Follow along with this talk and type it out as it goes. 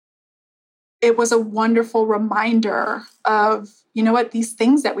it was a wonderful reminder of, you know what, these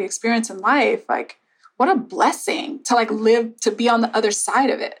things that we experience in life, like what a blessing to like live, to be on the other side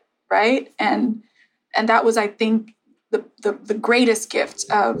of it. Right. And that was, I think, the greatest gift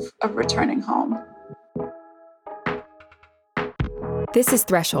of returning home. This is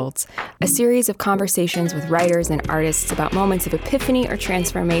Thresholds, a series of conversations with writers and artists about moments of epiphany or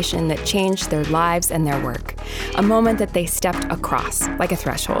transformation that changed their lives and their work. A moment that they stepped across, like a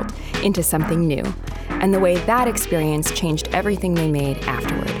threshold, into something new. And the way that experience changed everything they made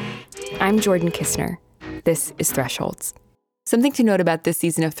afterward. I'm Jordan Kistner. This is Thresholds. Something to note about this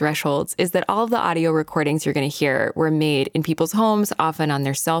season of Thresholds is that all of the audio recordings you're going to hear were made in people's homes, often on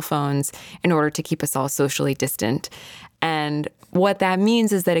their cell phones, in order to keep us all socially distant. And what that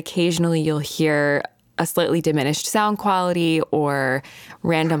means is that occasionally you'll hear a slightly diminished sound quality or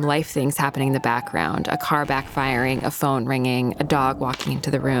random life things happening in the background, a car backfiring, a phone ringing, a dog walking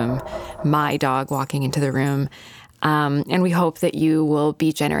into the room, my dog walking into the room. And we hope that you will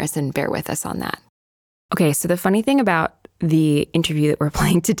be generous and bear with us on that. Okay, so the funny thing about the interview that we're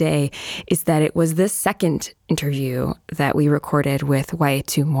playing today is that it was the second interview that we recorded with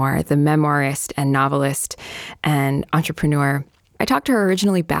Wayétu Moore, the memoirist and novelist and entrepreneur. I talked to her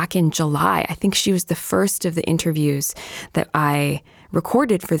originally back in July. I think she was the first of the interviews that I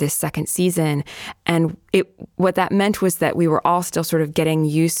recorded for this second season. And what that meant was that we were all still sort of getting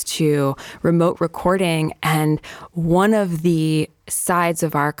used to remote recording. And one of the sides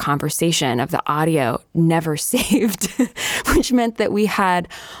of our conversation, of the audio, never saved, which meant that we had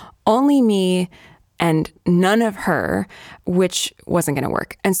only me and none of her, which wasn't going to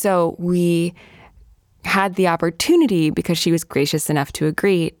work. And so we had the opportunity, because she was gracious enough to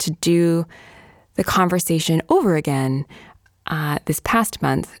agree, to do the conversation over again this past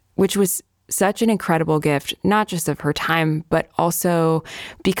month, which was such an incredible gift, not just of her time, but also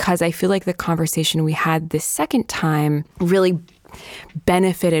because I feel like the conversation we had this second time really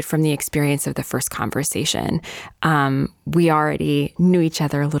benefited from the experience of the first conversation. We already knew each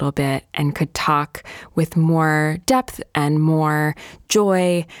other a little bit and could talk with more depth and more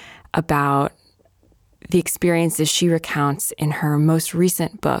joy about the experiences she recounts in her most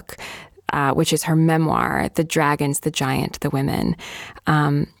recent book, which is her memoir, The Dragons, the Giant, the Women,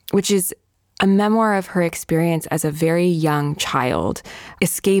 which is a memoir of her experience as a very young child,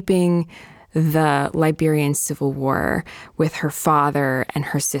 escaping the Liberian Civil War with her father and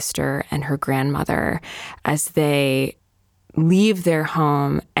her sister and her grandmother as they leave their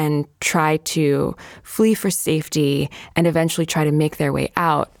home and try to flee for safety and eventually try to make their way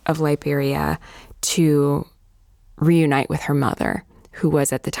out of Liberia to reunite with her mother, who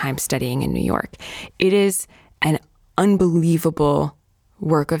was at the time studying in New York. It is an unbelievable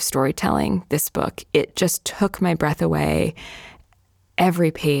work of storytelling, this book. It just took my breath away.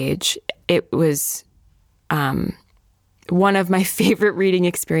 Every page. It was one of my favorite reading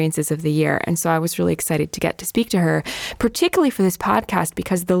experiences of the year. And so I was really excited to get to speak to her, particularly for this podcast,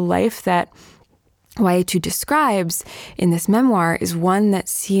 because the life that Wayétu describes in this memoir is one that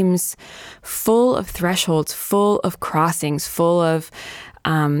seems full of thresholds, full of crossings, full of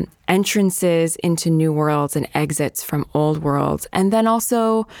entrances into new worlds and exits from old worlds, and then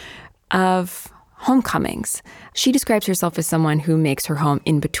also of homecomings. She describes herself as someone who makes her home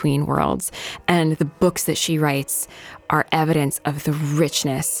in between worlds, and the books that she writes are evidence of the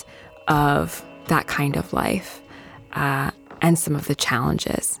richness of that kind of life, and some of the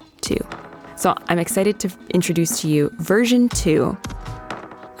challenges too. So I'm excited to introduce to you version 2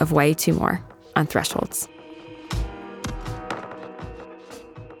 of Wayétu Moore on Thresholds.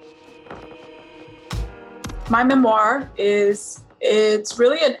 My memoir it's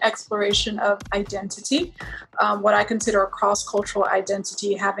really an exploration of identity, what I consider a cross-cultural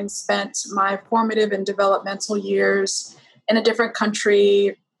identity, having spent my formative and developmental years in a different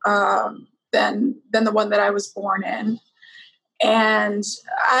country than the one that I was born in. And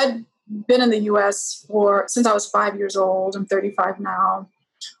I'd been in the U.S. since I was 5 years old. I'm 35 now.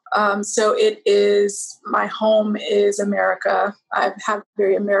 So my home is America. I have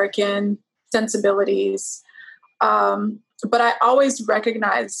very American sensibilities. But I always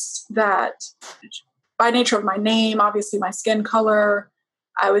recognized that by nature of my name, obviously my skin color,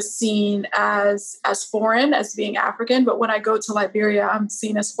 I was seen as foreign, as being African. But when I go to Liberia, I'm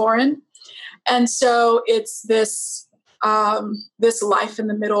seen as foreign. And so it's this life in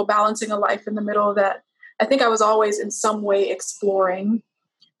the middle, balancing a life in the middle that I think I was always in some way exploring.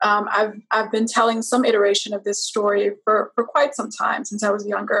 I've been telling some iteration of this story for quite some time, since I was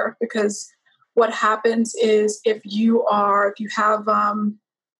younger, because what happens is if you have a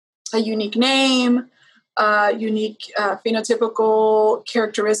unique name, unique phenotypical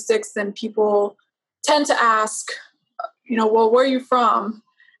characteristics, then people tend to ask, well, where are you from?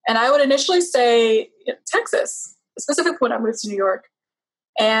 And I would initially say Texas, specifically when I moved to New York.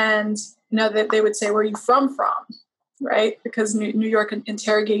 And that they would say, where are you from, right? Because New York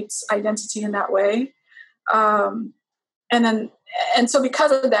interrogates identity in that way. And so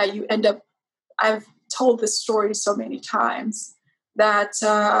because of that, you end up, I've told this story so many times that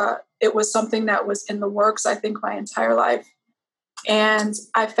it was something that was in the works, I think, my entire life. And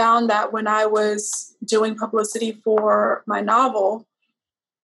I found that when I was doing publicity for my novel,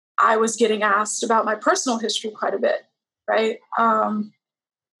 I was getting asked about my personal history quite a bit, right?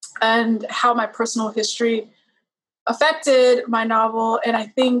 And how my personal history affected my novel. And I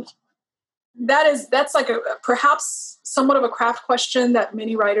think that's like perhaps somewhat of a craft question that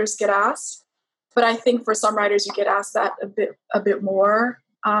many writers get asked. But I think for some writers, you get asked that a bit more.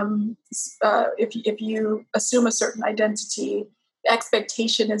 If you assume a certain identity, the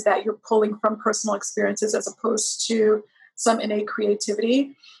expectation is that you're pulling from personal experiences as opposed to some innate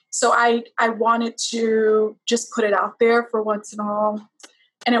creativity. So I wanted to just put it out there for once and all.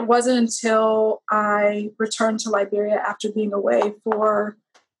 And it wasn't until I returned to Liberia after being away for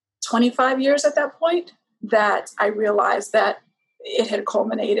 25 years at that point that I realized that it had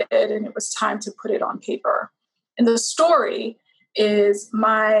culminated and it was time to put it on paper. And the story is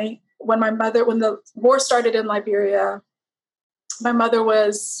when the war started in Liberia, my mother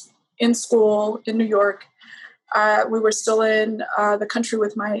was in school in New York. We were still in the country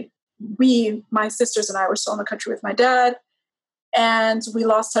with my sisters and I were still in the country with my dad. And we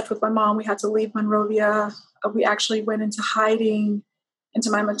lost touch with my mom. We had to leave Monrovia. We actually went into hiding into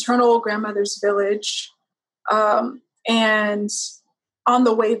my maternal grandmother's village. And on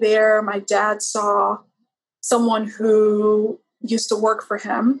the way there, my dad saw someone who used to work for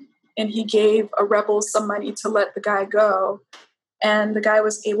him, and he gave a rebel some money to let the guy go. And the guy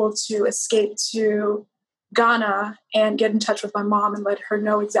was able to escape to Ghana and get in touch with my mom and let her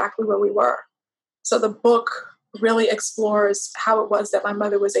know exactly where we were. So the book really explores how it was that my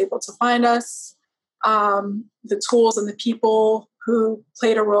mother was able to find us, the tools and the people who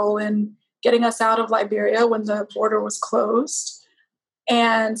played a role in getting us out of Liberia when the border was closed,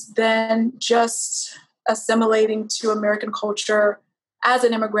 and then just assimilating to American culture as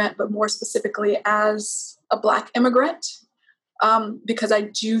an immigrant, but more specifically as a Black immigrant, because I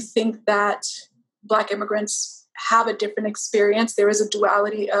do think that Black immigrants have a different experience. There is a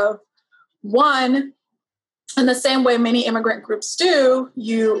duality of one, in the same way many immigrant groups do,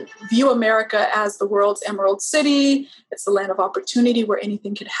 you view America as the world's emerald city. It's the land of opportunity where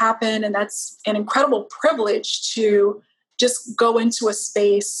anything could happen. And that's an incredible privilege to just go into a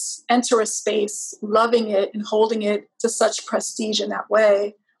space, enter a space, loving it and holding it to such prestige in that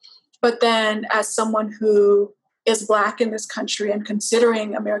way. But then as someone who is Black in this country and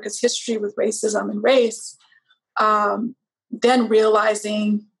considering America's history with racism and race, then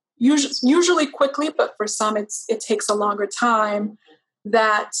realizing usually quickly, but for some it takes a longer time,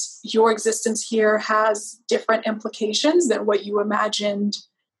 that your existence here has different implications than what you imagined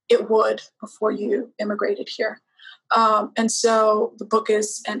it would before you immigrated here. And so the book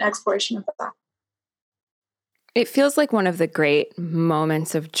is an exploration of that. It feels like one of the great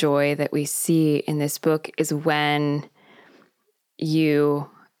moments of joy that we see in this book is when you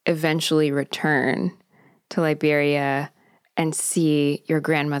eventually return to Liberia and see your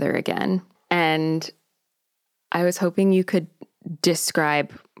grandmother again. And I was hoping you could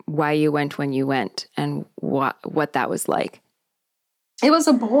describe why you went when you went and what that was like. It was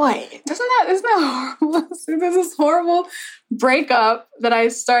a boy. Isn't that horrible? There's this horrible breakup that I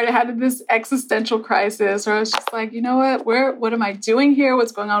had this existential crisis where I was just like, you know what am I doing here?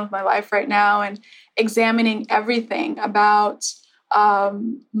 What's going on with my life right now? And examining everything about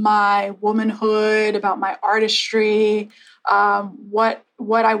my womanhood, about my artistry, what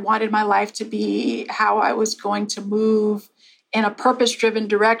I wanted my life to be, how I was going to move in a purpose-driven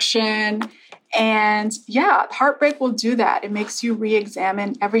direction. And yeah, heartbreak will do that. It makes you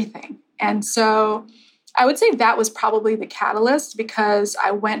re-examine everything. And so I would say that was probably the catalyst, because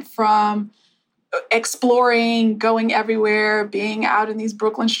I went from exploring, going everywhere, being out in these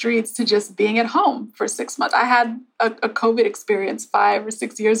Brooklyn streets to just being at home for 6 months. I had a COVID experience 5 or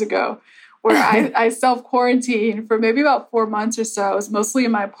 6 years ago where I self-quarantined for maybe about 4 months or so. It was mostly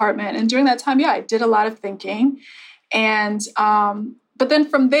in my apartment. And during that time, yeah, I did a lot of thinking. And but then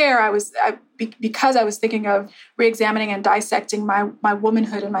from there, because I was thinking of re-examining and dissecting my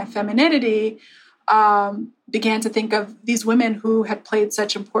womanhood and my femininity, began to think of these women who had played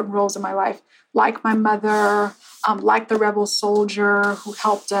such important roles in my life, like my mother, like the rebel soldier who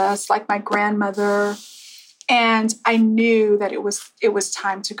helped us, like my grandmother. And I knew that it was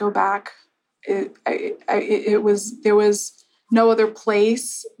time to go back. There was no other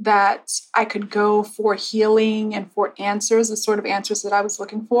place that I could go for healing and for answers, the sort of answers that I was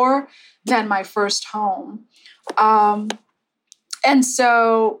looking for, than my first home. And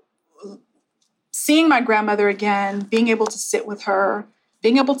so seeing my grandmother again, being able to sit with her,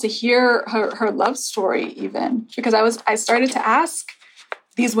 being able to hear her love story even, because I started to ask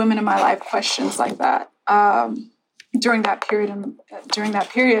these women in my life questions like that during that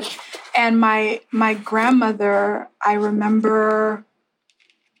period. And my grandmother, I remember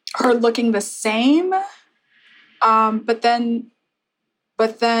her looking the same, but then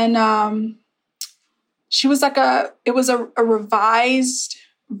she was like a revised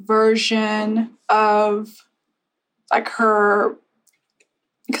version of like her,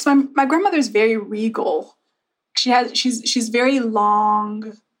 because my grandmother's very regal. She's very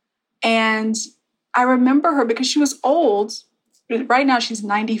long, and I remember her because she was old. Right now she's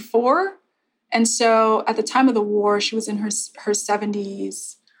 94, and so at the time of the war she was in her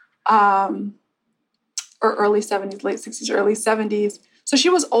 70s, or early 70s, late 60s, early 70s. So she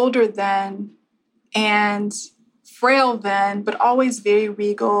was older then and frail then, but always very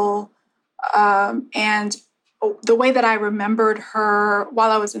regal. And the way that I remembered her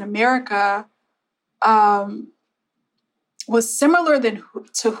while I was in America was similar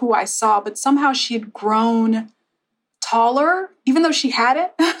to who I saw, but somehow she had grown taller, even though she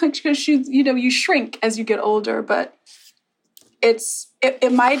hadn't, because you shrink as you get older, but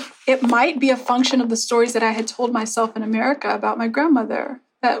it might be a function of the stories that I had told myself in America about my grandmother,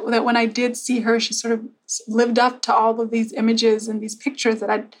 that when I did see her, she sort of lived up to all of these images and these pictures that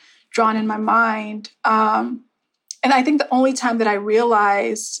I'd drawn in my mind. And I think the only time that I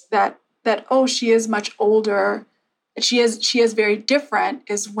realized that oh, she is much older, that she is very different,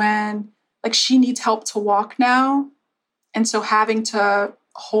 is when like she needs help to walk now. And so having to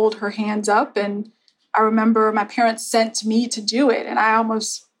hold her hands up, and I remember my parents sent me to do it, and I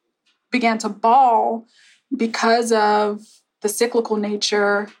almost began to bawl because of the cyclical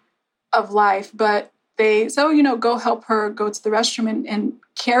nature of life. But they said, go help her go to the restroom, and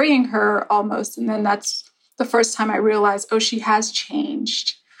carrying her almost. And then that's the first time I realized, oh, she has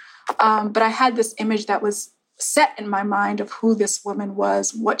changed. But I had this image that was set in my mind of who this woman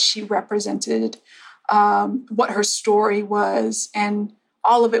was, what she represented, what her story was. And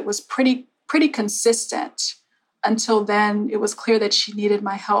all of it was pretty consistent until then. It was clear that she needed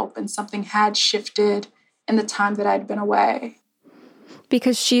my help, and something had shifted in the time that I'd been away.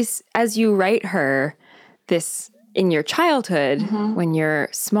 Because she's, as you write her, this in your childhood, mm-hmm. when you're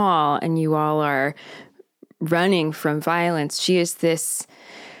small and you all are running from violence, she is this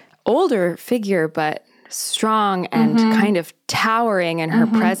older figure, but strong and mm-hmm. kind of towering in her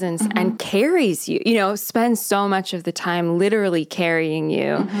mm-hmm. presence mm-hmm. and carries you, spends so much of the time literally carrying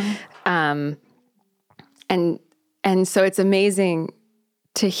you. Mm-hmm. And so it's amazing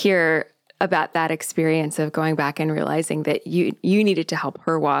to hear about that experience of going back and realizing that you needed to help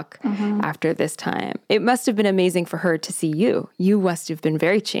her walk mm-hmm. after this time. It must have been amazing for her to see you. You must have been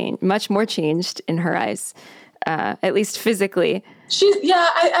much more changed in her eyes, at least physically.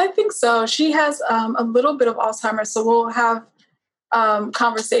 I think so. She has a little bit of Alzheimer's, so we'll have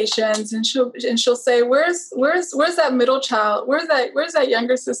conversations, and she'll say, "Where's that middle child? Where's that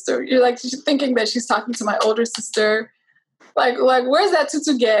younger sister?" You're like, she's thinking that she's talking to my older sister. Like where's that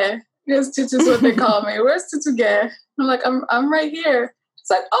Tutu Gay? Yes, Tutu's what they call me. Where's Tutu Gay? I'm like, I'm right here.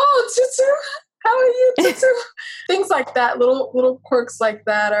 It's like, oh, Tutu, how are you, Tutu? Things like that, little quirks like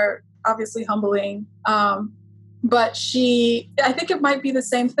that are obviously humbling. But I think it might be the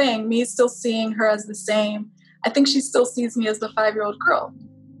same thing. Me still seeing her as the same. I think she still sees me as the 5-year-old girl,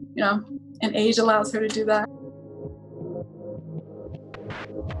 and age allows her to do that.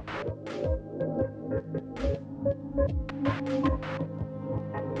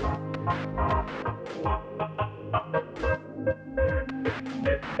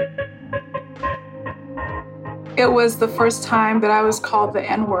 It was the first time that I was called the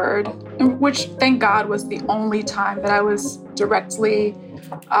N-word, which, thank God, was the only time that I was directly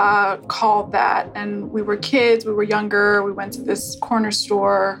called that. And we were kids, we were younger, we went to this corner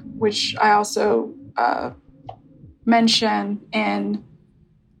store, which I also mention in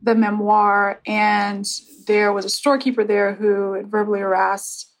the memoir. And there was a storekeeper there who had verbally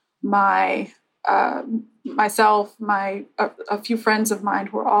harassed myself, a few friends of mine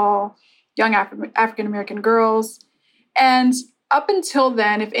who were all young African-American girls. And up until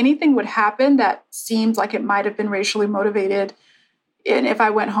then, if anything would happen that seemed like it might have been racially motivated, and if I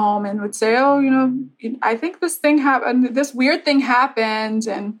went home and would say, oh, I think this thing happened, this weird thing happened,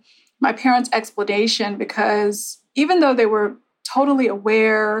 and my parents' explanation, because even though they were totally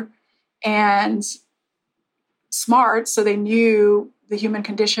aware and smart, so they knew the human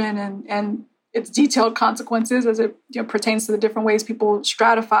condition and its detailed consequences as it pertains to the different ways people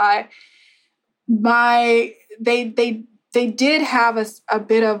stratify, they did have a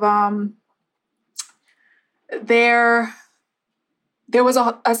bit of there was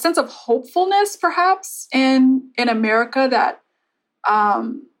a sense of hopefulness, perhaps, in America that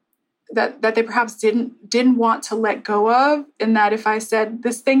that they perhaps didn't want to let go of. In that, if I said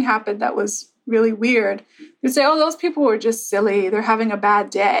this thing happened that was really weird, they'd say, "Oh, those people were just silly. They're having a bad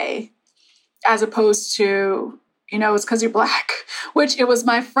day," as opposed to, it's because you're Black. Which it was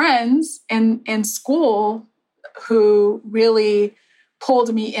my friends in school who really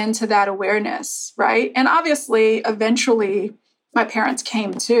pulled me into that awareness, right? And obviously, eventually, my parents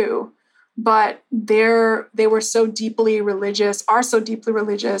came too, but they were so deeply religious, are so deeply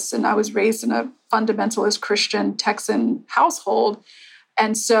religious, and I was raised in a fundamentalist Christian Texan household,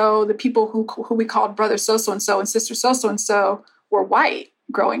 and so the people who we called brother so-so-and-so and sister so-so-and-so were white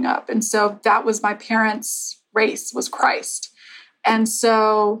growing up, and so that was my parents' race, was Christ. And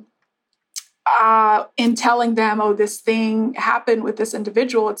so in telling them, oh, this thing happened with this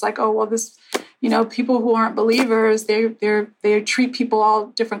individual, it's like, oh, well, this, people who aren't believers, they treat people all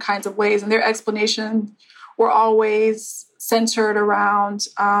different kinds of ways. And their explanations were always centered around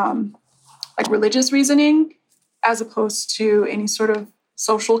like religious reasoning as opposed to any sort of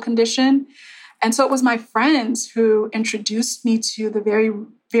social condition. And so it was my friends who introduced me to the very,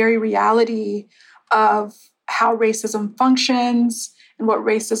 very reality of how racism functions and what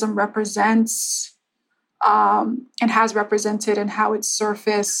racism represents and has represented and how it's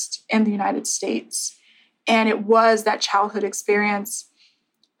surfaced in the United States. And it was that childhood experience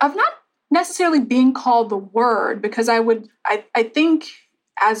of not necessarily being called the word, because I think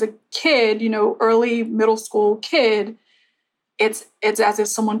as a kid, early middle school kid, it's as if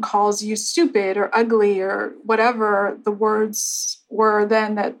someone calls you stupid or ugly or whatever the words were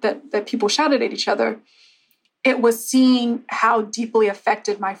then that people shouted at each other. It was seeing how deeply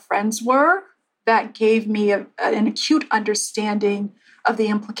affected my friends were that gave me an acute understanding of the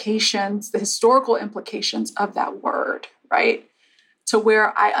implications, the historical implications of that word, right? To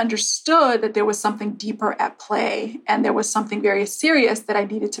where I understood that there was something deeper at play and there was something very serious that I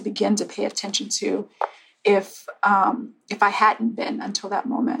needed to begin to pay attention to if I hadn't been until that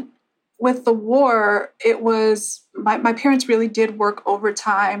moment. With the war, it was, my parents really did work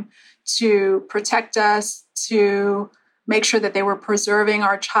overtime to protect us, to make sure that they were preserving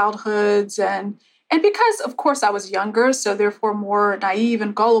our childhoods. And because, of course, I was younger, so therefore more naive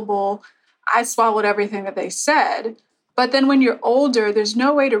and gullible, I swallowed everything that they said. But then when you're older, there's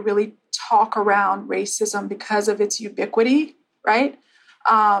no way to really talk around racism because of its ubiquity, right?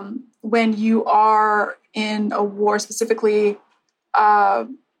 When you are in a war, specifically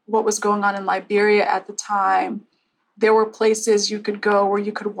what was going on in Liberia at the time, there were places you could go where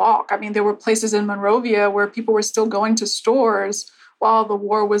you could walk. I mean, there were places in Monrovia where people were still going to stores while the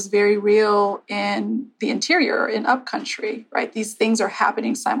war was very real in the interior, in upcountry, right? These things are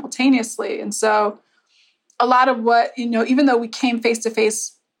happening simultaneously. And so a lot of what, even though we came face to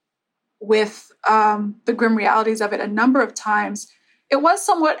face with the grim realities of it a number of times, it was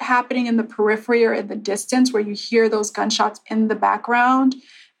somewhat happening in the periphery or in the distance where you hear those gunshots in the background.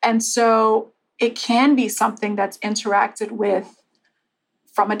 And so it can be something that's interacted with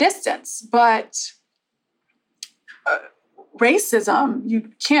from a distance. But racism, you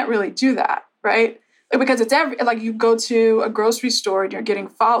can't really do that, right? Because it's like you go to a grocery store and you're getting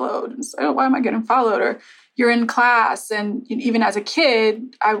followed. And so, oh, why am I getting followed? Or you're in class, and even as a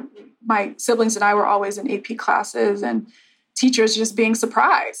kid, my siblings and I were always in AP classes, and teachers just being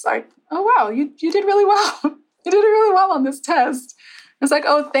surprised, like, oh, wow, you did really well. You did really well on this test. It's like,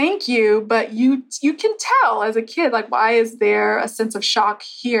 oh, thank you. But you can tell as a kid, like, why is there a sense of shock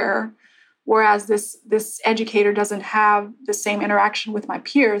here? Whereas this educator doesn't have the same interaction with my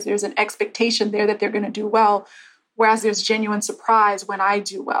peers. There's an expectation there that they're going to do well, whereas there's genuine surprise when I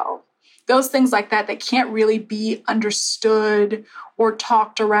do well. Those things like that can't really be understood or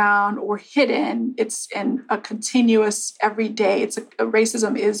talked around or hidden. It's in a continuous everyday.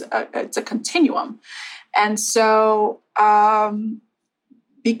 Racism is it's a continuum. And so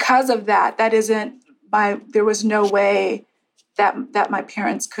because of that, there was no way that my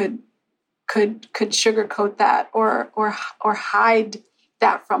parents could sugarcoat that or hide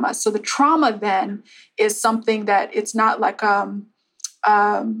that from us. So the trauma then is something that it's not like an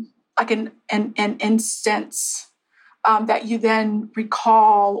instance that you then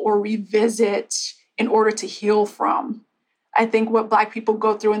recall or revisit in order to heal from. I think what Black people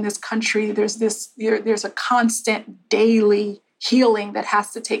go through in this country, there's a constant daily healing that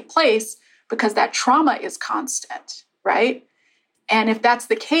has to take place because that trauma is constant, right? And if that's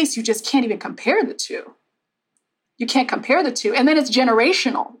the case, you just can't even compare the two. You can't compare the two. And then it's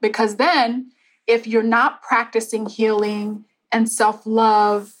generational, because then if you're not practicing healing and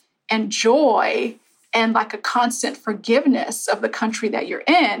self-love and joy and like a constant forgiveness of the country that you're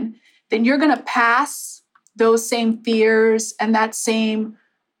in, then you're going to pass those same fears and that same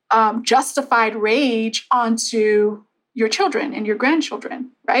justified rage onto your children and your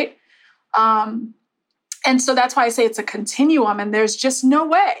grandchildren, right? And so that's why I say it's a continuum, and there's just no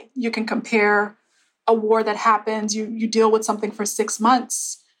way you can compare a war that happens, you deal with something for 6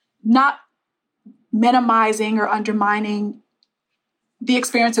 months, not minimizing or undermining the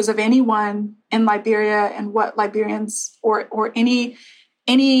experiences of anyone in Liberia and what Liberians or any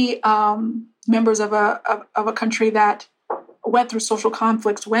members of a country that went through social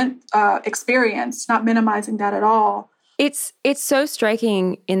conflicts experienced, not minimizing that at all. It's so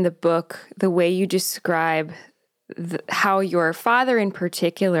striking in the book, the way you describe how your father in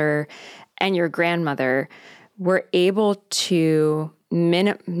particular and your grandmother were able to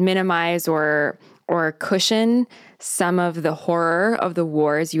minimize or cushion some of the horror of the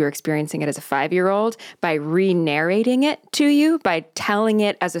wars you were experiencing it as a 5-year-old by re-narrating it to you, by telling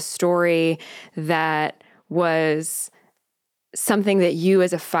it as a story that was something that you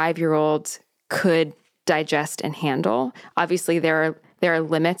as a 5-year-old could digest and handle. Obviously, there are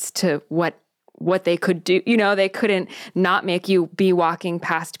limits to what they could do. You know, they couldn't not make you be walking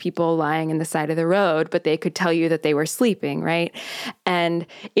past people lying in the side of the road, but they could tell you that they were sleeping, right? And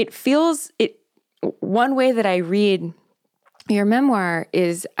one way that I read your memoir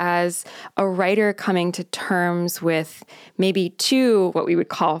is as a writer coming to terms with maybe 2, what we would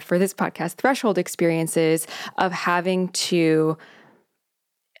call for this podcast, threshold experiences of having to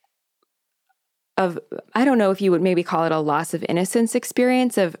I don't know if you would maybe call it a loss of innocence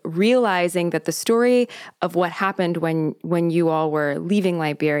experience, of realizing that the story of what happened when you all were leaving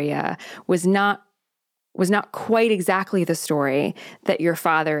Liberia was not quite exactly the story that your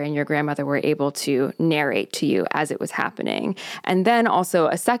father and your grandmother were able to narrate to you as it was happening. And then also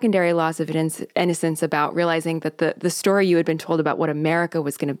a secondary loss of innocence about realizing that the story you had been told about what America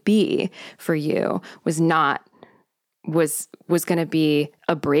was going to be for you was going to be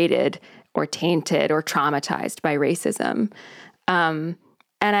abraded or tainted or traumatized by racism. And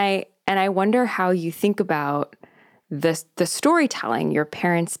I wonder how you think about the storytelling your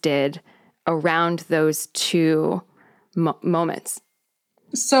parents did around those 2 moments.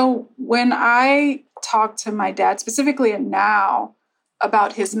 So when I talk to my dad, specifically and now,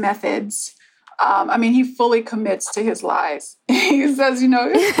 about his methods, he fully commits to his lies. He says,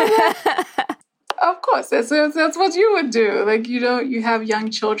 of course, that's what you would do. Like, you have young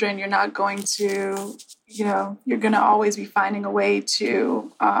children, you're not going to, you're going to always be finding a way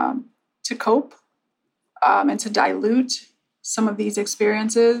to cope and to dilute some of these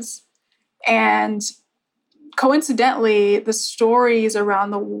experiences. And coincidentally, the stories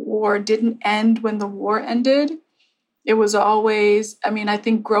around the war didn't end when the war ended. It was always, I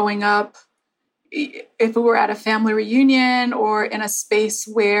think growing up, if we were at a family reunion or in a space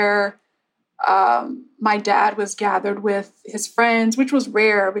where my dad was gathered with his friends, which was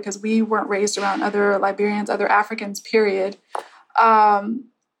rare because we weren't raised around other Liberians, other Africans, period.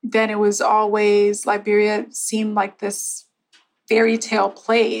 Then it was always, Liberia seemed like this fairy tale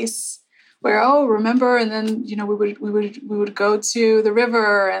place where, remember? And then, we would go to the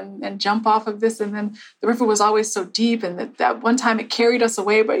river and jump off of this. And then the river was always so deep. And that one time it carried us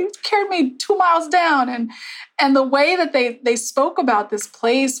away, but it carried me 2 miles down. And the way that they spoke about this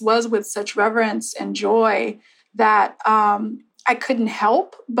place was with such reverence and joy that I couldn't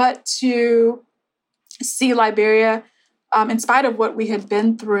help but to see Liberia, in spite of what we had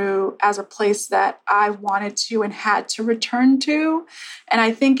been through, as a place that I wanted to and had to return to. And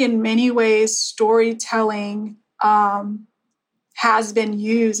I think in many ways, storytelling has been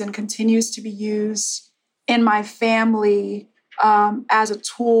used and continues to be used in my family as a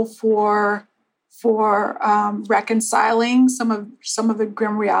tool for reconciling some of the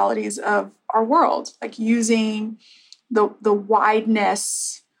grim realities of our world, like using the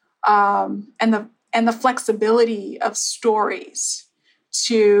wideness and the flexibility of stories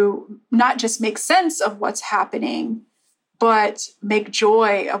to not just make sense of what's happening, but make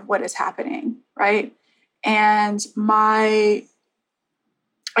joy of what is happening, right? And I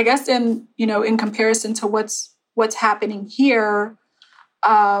guess in comparison to what's happening here,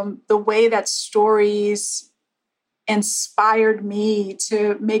 the way that stories inspired me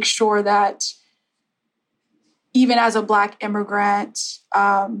to make sure that even as a Black immigrant.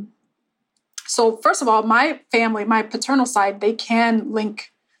 So first of all, my family, my paternal side, they can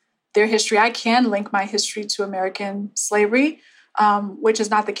link their history. I can link my history to American slavery, which is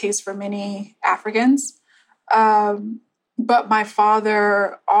not the case for many Africans. But my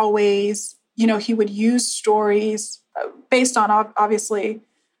father always, he would use stories based on obviously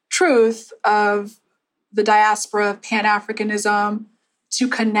truth of the diaspora of Pan-Africanism to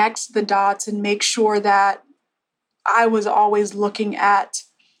connect the dots and make sure that I was always looking at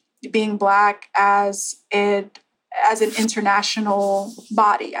being Black as an international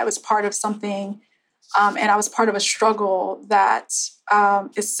body. I was part of something, and I was part of a struggle that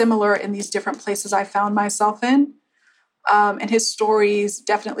is similar in these different places I found myself in. And his stories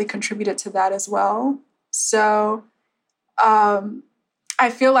definitely contributed to that as well. So I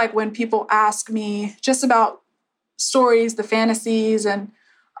feel like when people ask me just about stories, the fantasies, and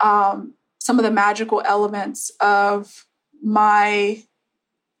some of the magical elements of my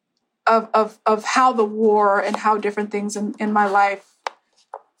of how the war and how different things in my life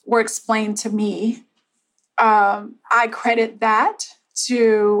were explained to me, I credit that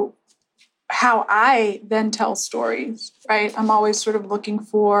to how I then tell stories, right? I'm always sort of looking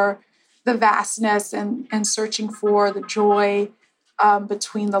for the vastness and searching for the joy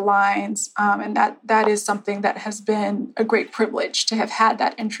between the lines. And that is something that has been a great privilege to have had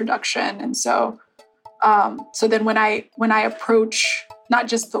that introduction. And so then when I approach not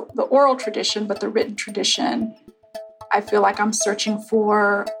just the oral tradition, but the written tradition, I feel like I'm searching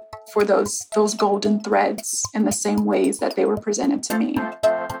for those golden threads in the same ways that they were presented to me.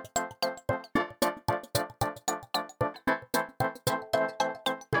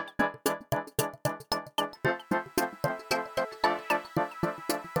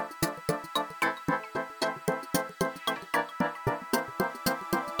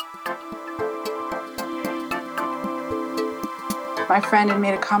 My friend had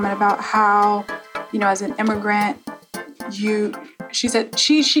made a comment about how, as an immigrant, she said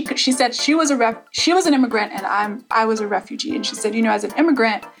she was an immigrant and I was a refugee. And she said, as an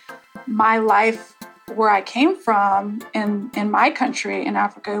immigrant, my life where I came from in my country in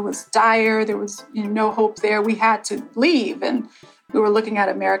Africa was dire. There was no hope there. We had to leave, and we were looking at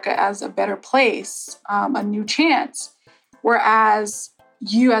America as a better place, a new chance. Whereas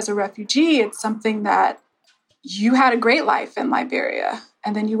you as a refugee, it's something that you had a great life in Liberia,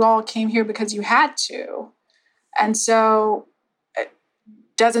 and then you all came here because you had to. And so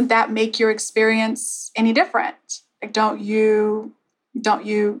doesn't that make your experience any different? Like, doesn't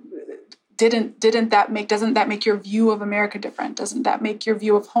that make your view of America different? Doesn't that make your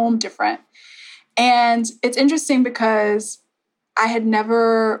view of home different? And it's interesting because I had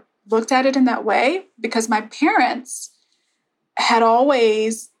never looked at it in that way, because my parents had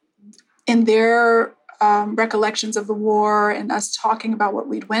always, in their recollections of the war and us talking about what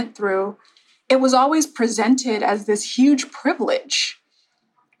we'd went through, it was always presented as this huge privilege,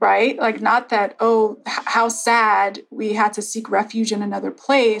 right? Like, not that, how sad we had to seek refuge in another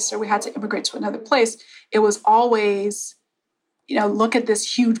place or we had to immigrate to another place. It was always, look at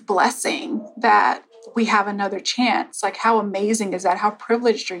this huge blessing that we have another chance. Like, how amazing is that? How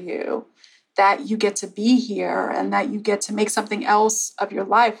privileged are you that you get to be here and that you get to make something else of your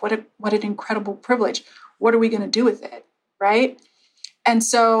life? What an incredible privilege. What are we going to do with it, right? And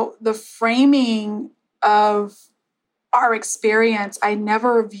so the framing of our experience, I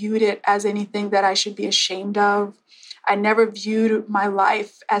never viewed it as anything that I should be ashamed of. I never viewed my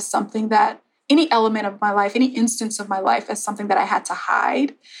life as something that, any element of my life, any instance of my life, as something that I had to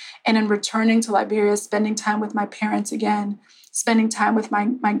hide. And in returning to Liberia, spending time with my parents again, spending time with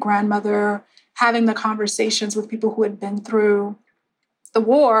my grandmother, having the conversations with people who had been through the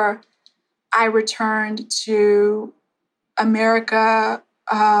war, I returned to America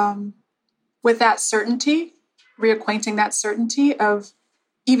with that certainty, reacquainting that certainty of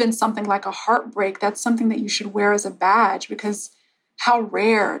even something like a heartbreak. That's something that you should wear as a badge, because how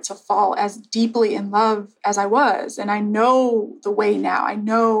rare to fall as deeply in love as I was. And I know the way now. I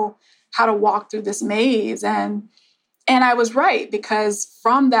know how to walk through this maze. And I was right, because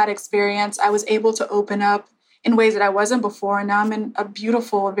from that experience, I was able to open up in ways that I wasn't before. And now I'm in a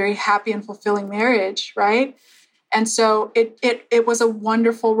beautiful, very happy and fulfilling marriage, right? And so it was a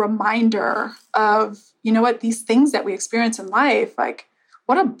wonderful reminder of, these things that we experience in life, like,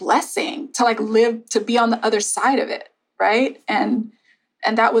 what a blessing to live, to be on the other side of it, right? And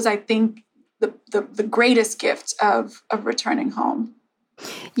that was, I think, the greatest gift of returning home.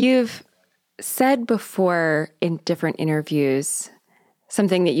 You've said before in different interviews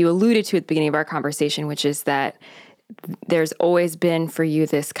something that you alluded to at the beginning of our conversation, which is that there's always been for you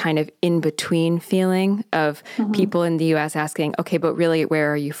this kind of in-between feeling of people in the U.S. asking, okay, but really,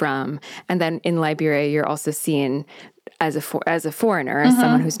 where are you from? And then in Liberia, you're also seen as a foreigner, as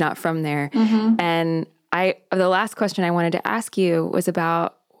someone who's not from there. And the last question I wanted to ask you was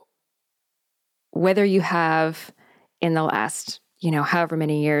about whether you have, in the last, however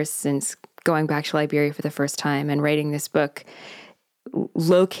many years since going back to Liberia for the first time and writing this book,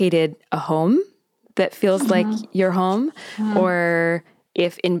 located a home that feels like your home, or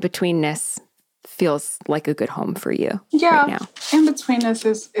if in-betweenness feels like a good home for you right now. In-betweenness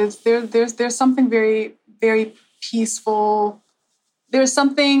is there's something very, very peaceful. There's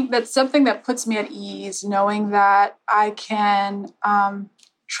something that puts me at ease, knowing that I can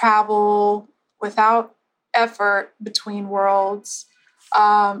travel without effort between worlds.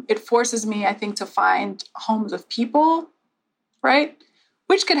 It forces me, I think, to find homes of people, right?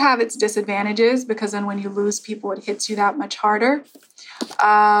 Which could have its disadvantages, because then when you lose people, it hits you that much harder.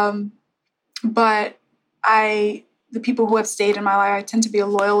 But the people who have stayed in my life, I tend to be a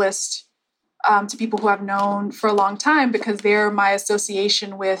loyalist to people who I've known for a long time, because they're my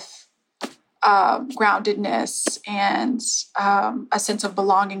association with groundedness and a sense of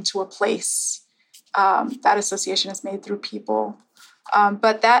belonging to a place. That association is made through people.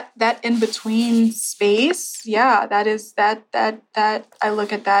 But that in between space, that I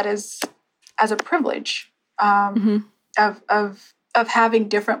look at that as a privilege of having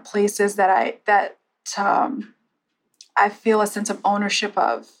different places that I feel a sense of ownership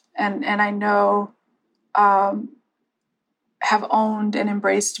of, and I know have owned and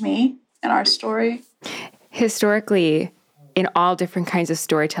embraced me and our story. Historically, in all different kinds of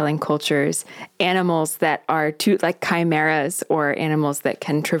storytelling cultures, animals that are like chimeras, or animals that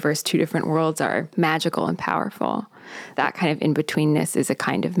can traverse two different worlds, are magical and powerful. That kind of in-betweenness is a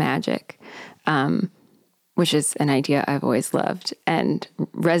kind of magic, which is an idea I've always loved and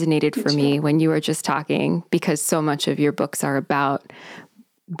resonated for me when you were just talking, because so much of your books are about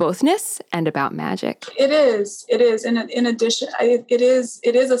bothness and about magic. It is. And in addition, it is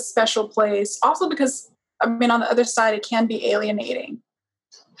a special place also because, on the other side, it can be alienating,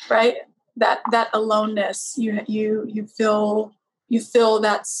 right? That aloneness, you feel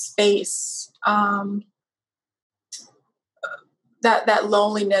that space, that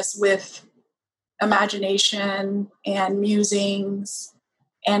loneliness with imagination and musings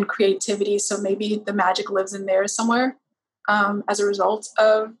and creativity. So maybe the magic lives in there somewhere as a result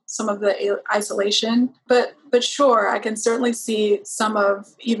of some of the isolation. But sure, I can certainly see some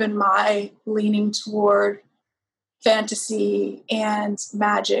of even my leaning toward fantasy and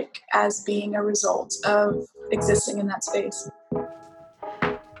magic as being a result of existing in that space.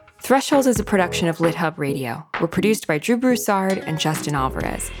 Thresholds is a production of LitHub Radio. We're produced by Drew Broussard and Justin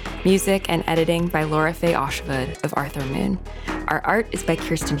Alvarez. Music and editing by Laura Faye Oshwood of Arthur Moon. Our art is by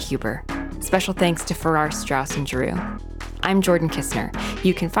Kirsten Huber. Special thanks to Farrar, Straus, and Giroux. I'm Jordan Kistner.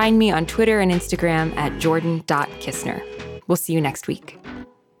 You can find me on Twitter and Instagram at jordan.kistner. We'll see you next week.